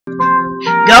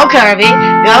Go Kirby,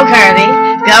 go Kirby,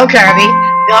 go Kirby,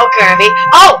 go Kirby.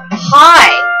 Oh,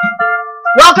 hi!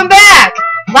 Welcome back!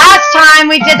 Last time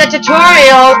we did the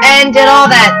tutorial and did all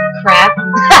that crap.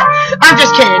 I'm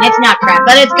just kidding, it's not crap,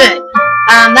 but it's good.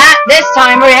 This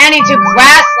time we're heading to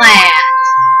Grasslands,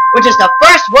 which is the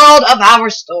first world of our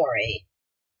story.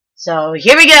 So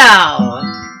here we go.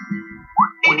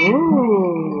 Ooh.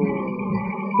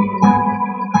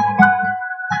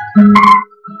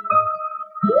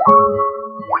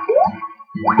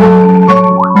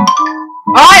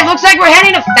 Alright, looks like we're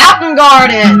heading to Fountain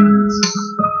Gardens.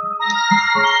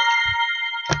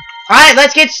 Alright,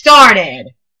 let's get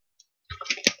started.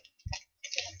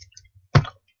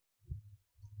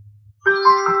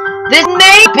 This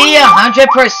may be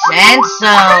 100%,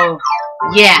 so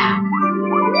yeah.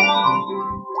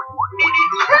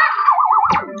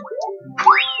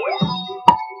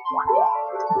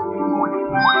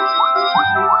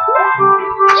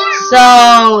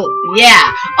 So,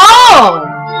 yeah. Oh!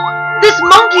 This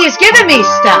monkey is giving me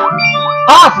stuff!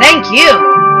 Oh, thank you!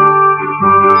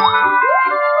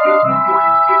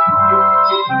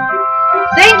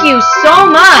 Thank you so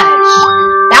much!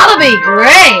 That'll be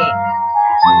great!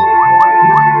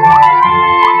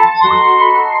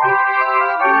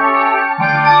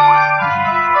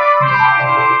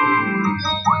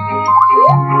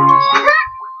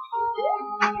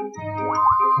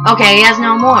 Okay, he has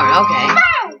no more. Okay.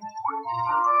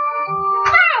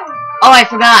 Oh, I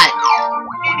forgot.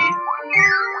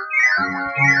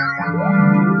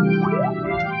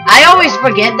 I always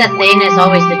forget that thing is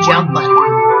always the jump button.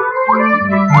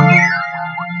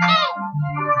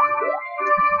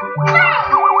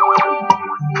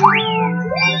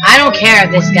 I don't care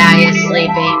if this guy is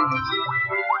sleeping.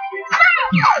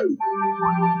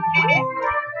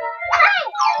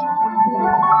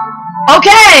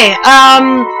 Okay,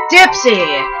 Dipsy,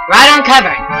 right on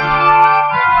cover.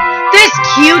 This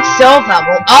cute sofa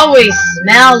will always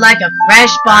smell like a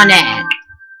fresh bonnet.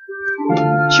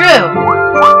 True.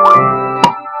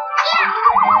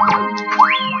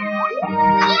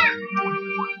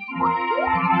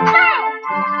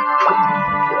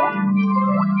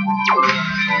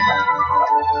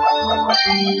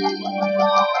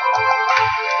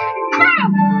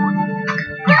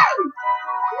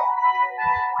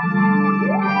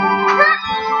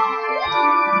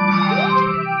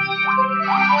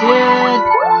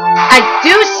 I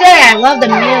do say I love the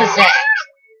music.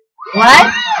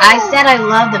 What? I said I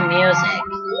love the music.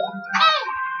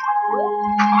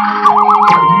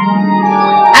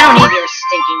 I don't need your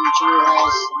stinking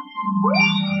jewels.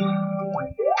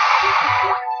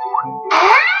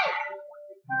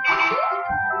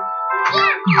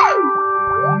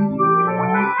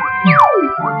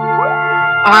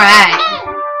 Alright.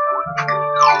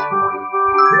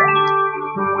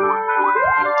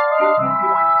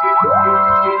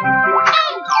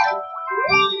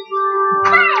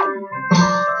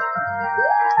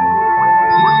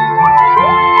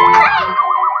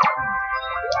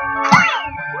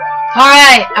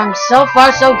 Alright, I'm so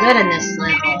far so good in this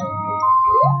level.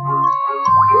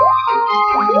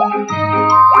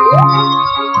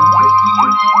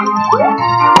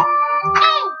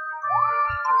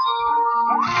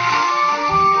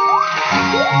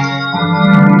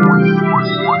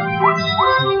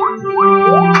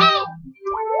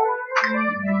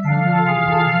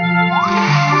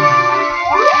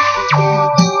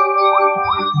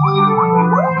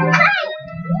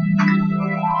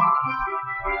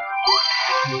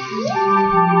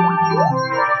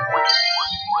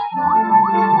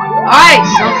 Alright,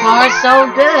 so far so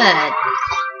good.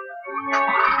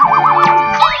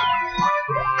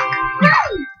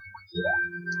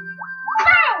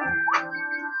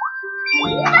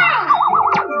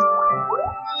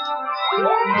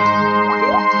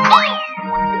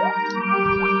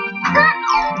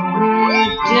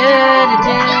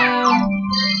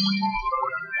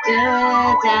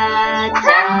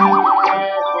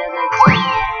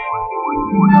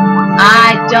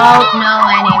 I don't know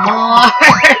anymore.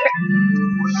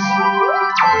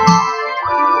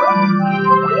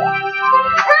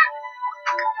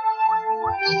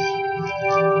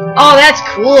 Oh, that's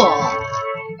cool.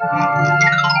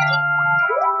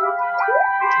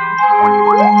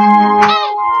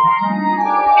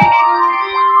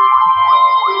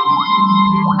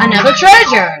 Another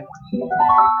treasure.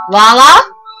 Lala?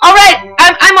 Alright,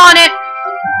 I'm on it.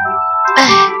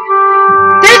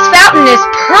 This fountain is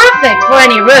perfect for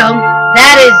any room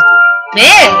that is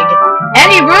big.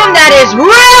 Any room that is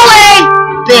really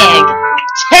big.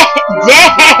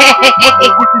 Dang.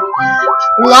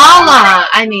 Lala,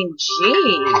 I mean,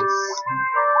 jeez.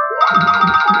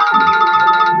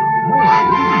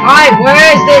 Alright,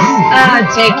 where is this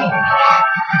taking me?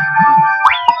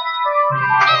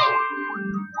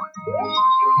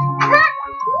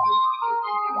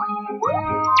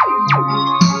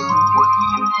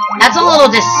 That's a little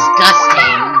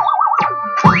disgusting.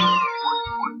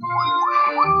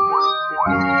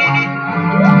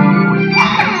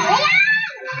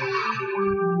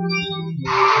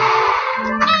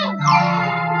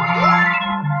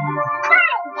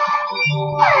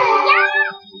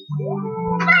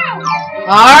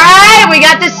 Alright, we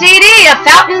got the CD, A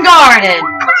Fountain Garden.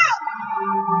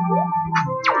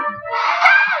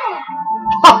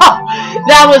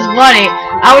 That was funny.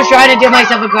 I was trying to do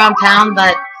myself a ground pound,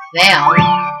 but failed.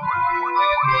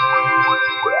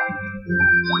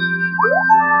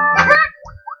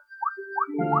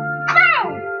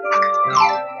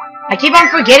 I keep on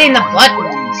forgetting the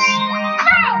buttons.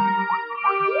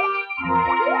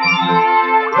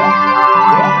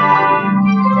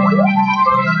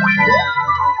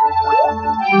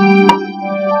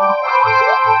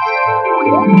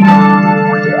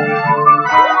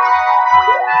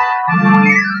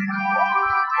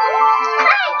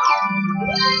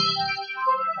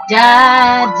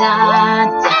 Da da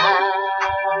da.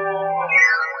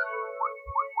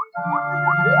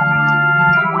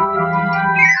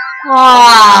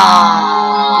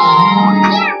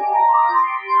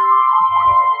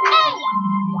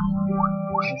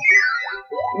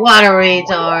 What a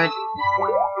retard.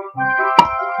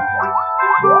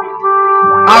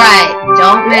 Alright,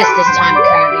 don't miss this time,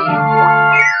 Kirby.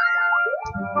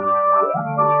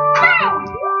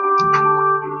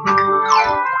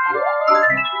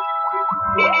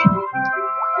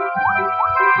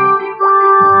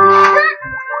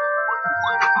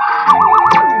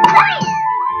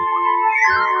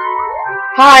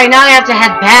 Alright, now I have to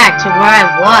head back to where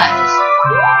I was.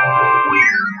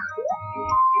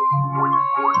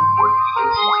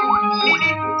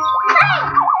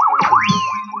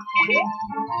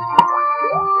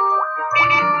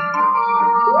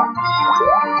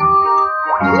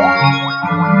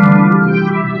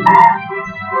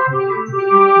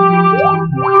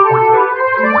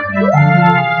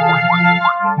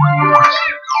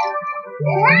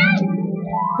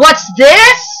 What's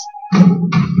this?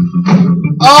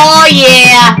 Oh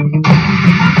yeah!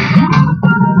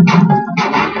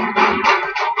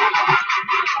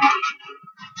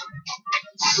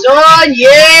 Son,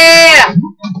 yeah!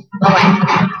 Oh wait.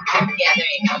 Yeah,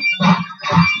 there you go.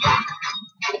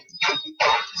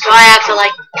 So I have to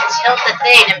like tilt the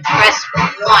thing and press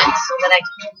once so that I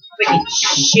can freaking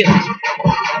shoot.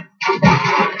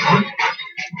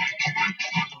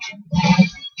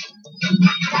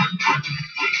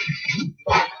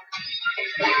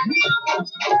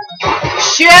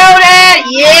 Shoot it!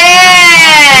 Yeah!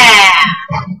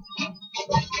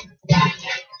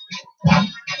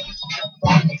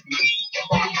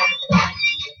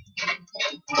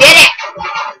 Get it!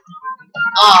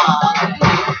 Oh.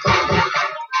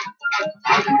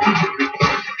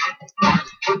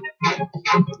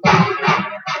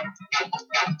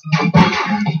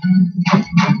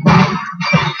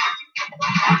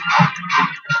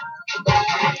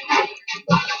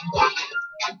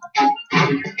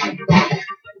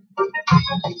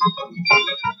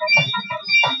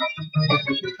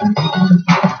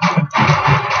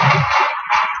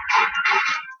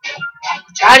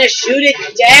 Trying to shoot it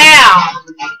down.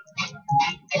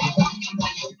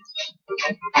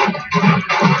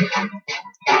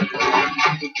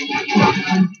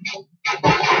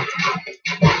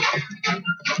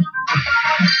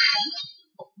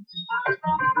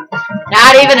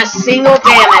 Not even a single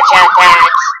damage at that.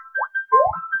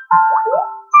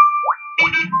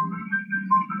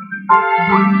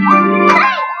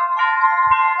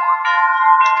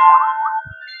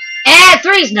 And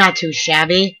 3's not too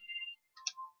shabby.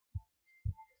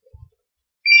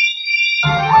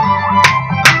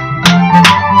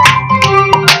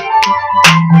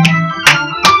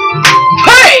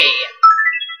 Hey!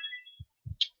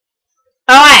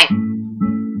 Alright.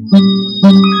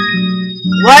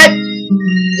 What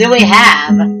do we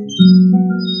have?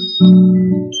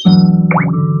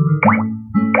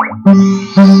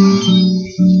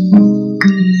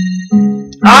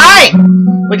 Alright!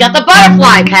 We got the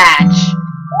butterfly patch!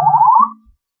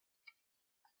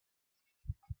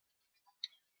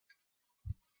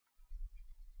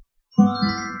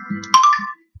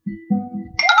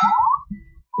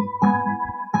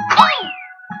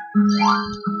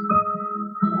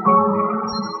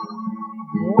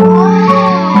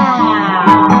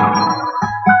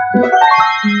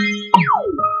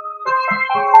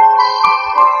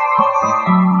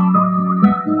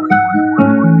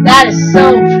 That is so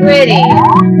pretty.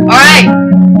 Alright,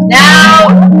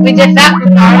 We did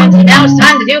fountain gardens, and now it's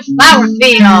time to do flower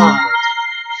field.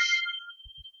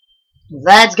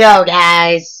 Let's go,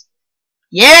 guys.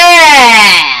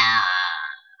 Yeah!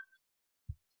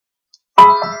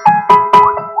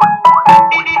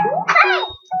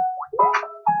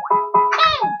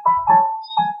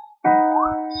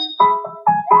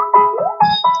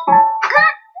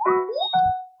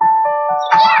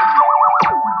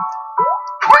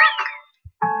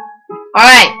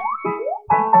 Alright.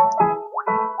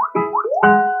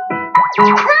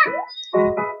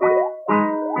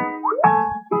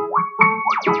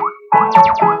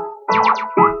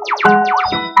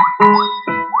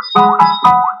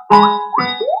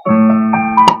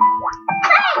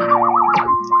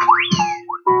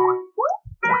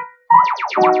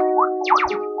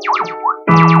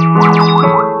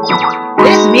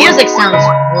 This music sounds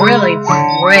really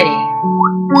pretty.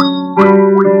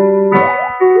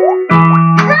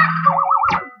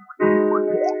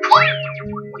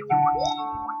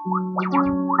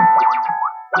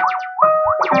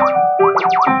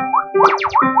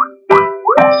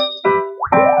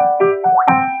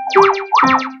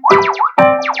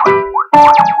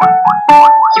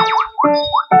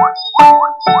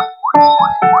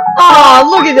 Oh,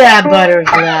 look at that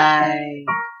butterfly.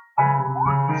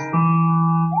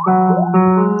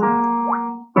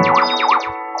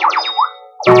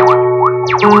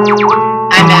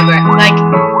 I remember, like,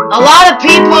 a lot of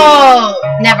people...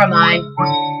 Never mind.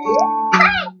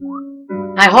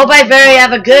 I hope I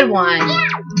have a good one.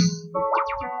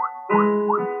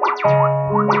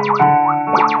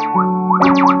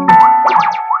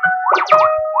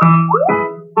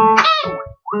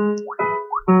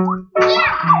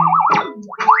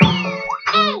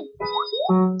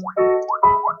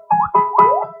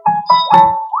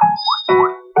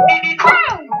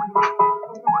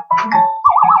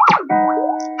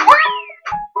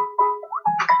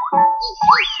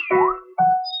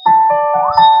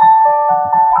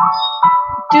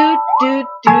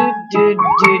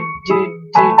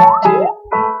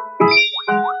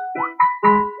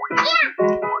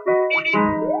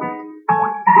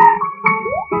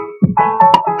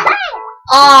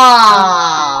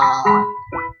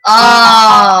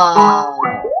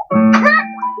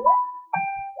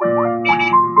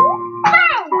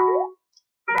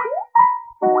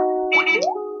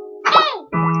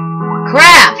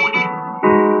 Crap!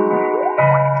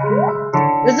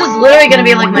 This is literally gonna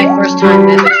be like my first time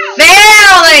ever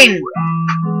failing!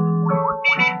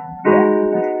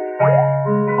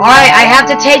 Alright, I have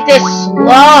to take this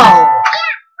slow.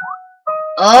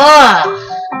 Ugh.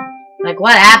 Like,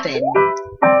 what happened?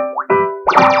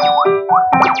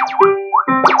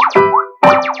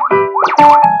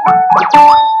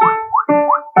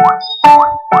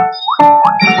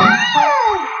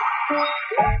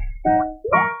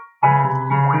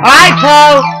 Alright,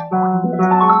 Poe.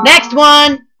 Next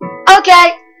one.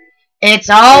 Okay. It's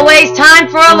always time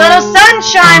for a little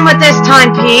sunshine with this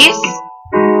timepiece.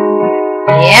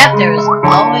 Yep, there's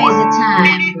always a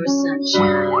time for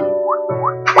sunshine.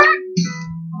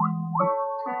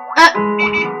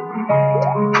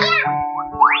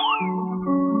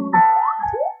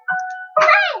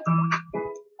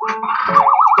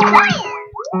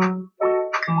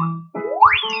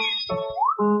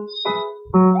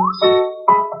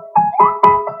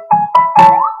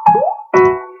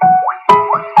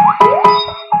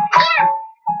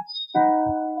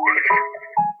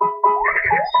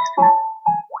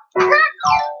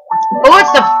 Oh,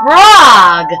 it's the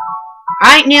frog!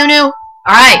 Alright, Nunu.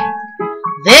 Alright.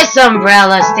 This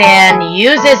umbrella stand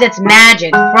uses its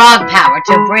magic frog power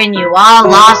to bring you all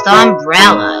lost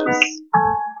umbrellas.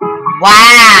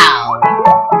 Wow!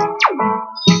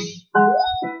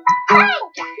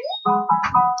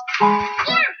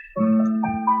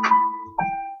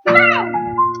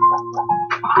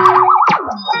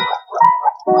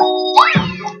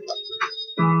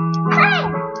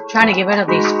 Trying to get rid of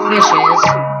these fishes.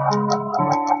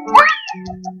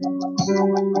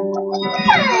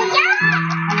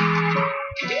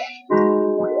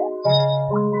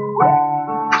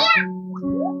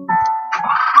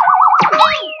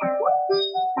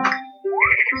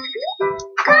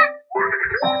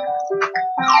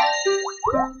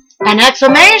 An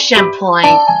exclamation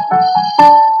point.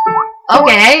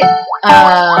 Okay.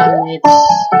 It's...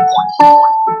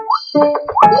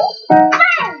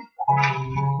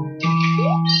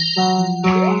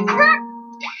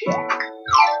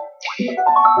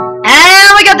 And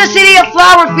we got the city of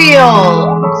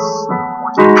Flowerfield.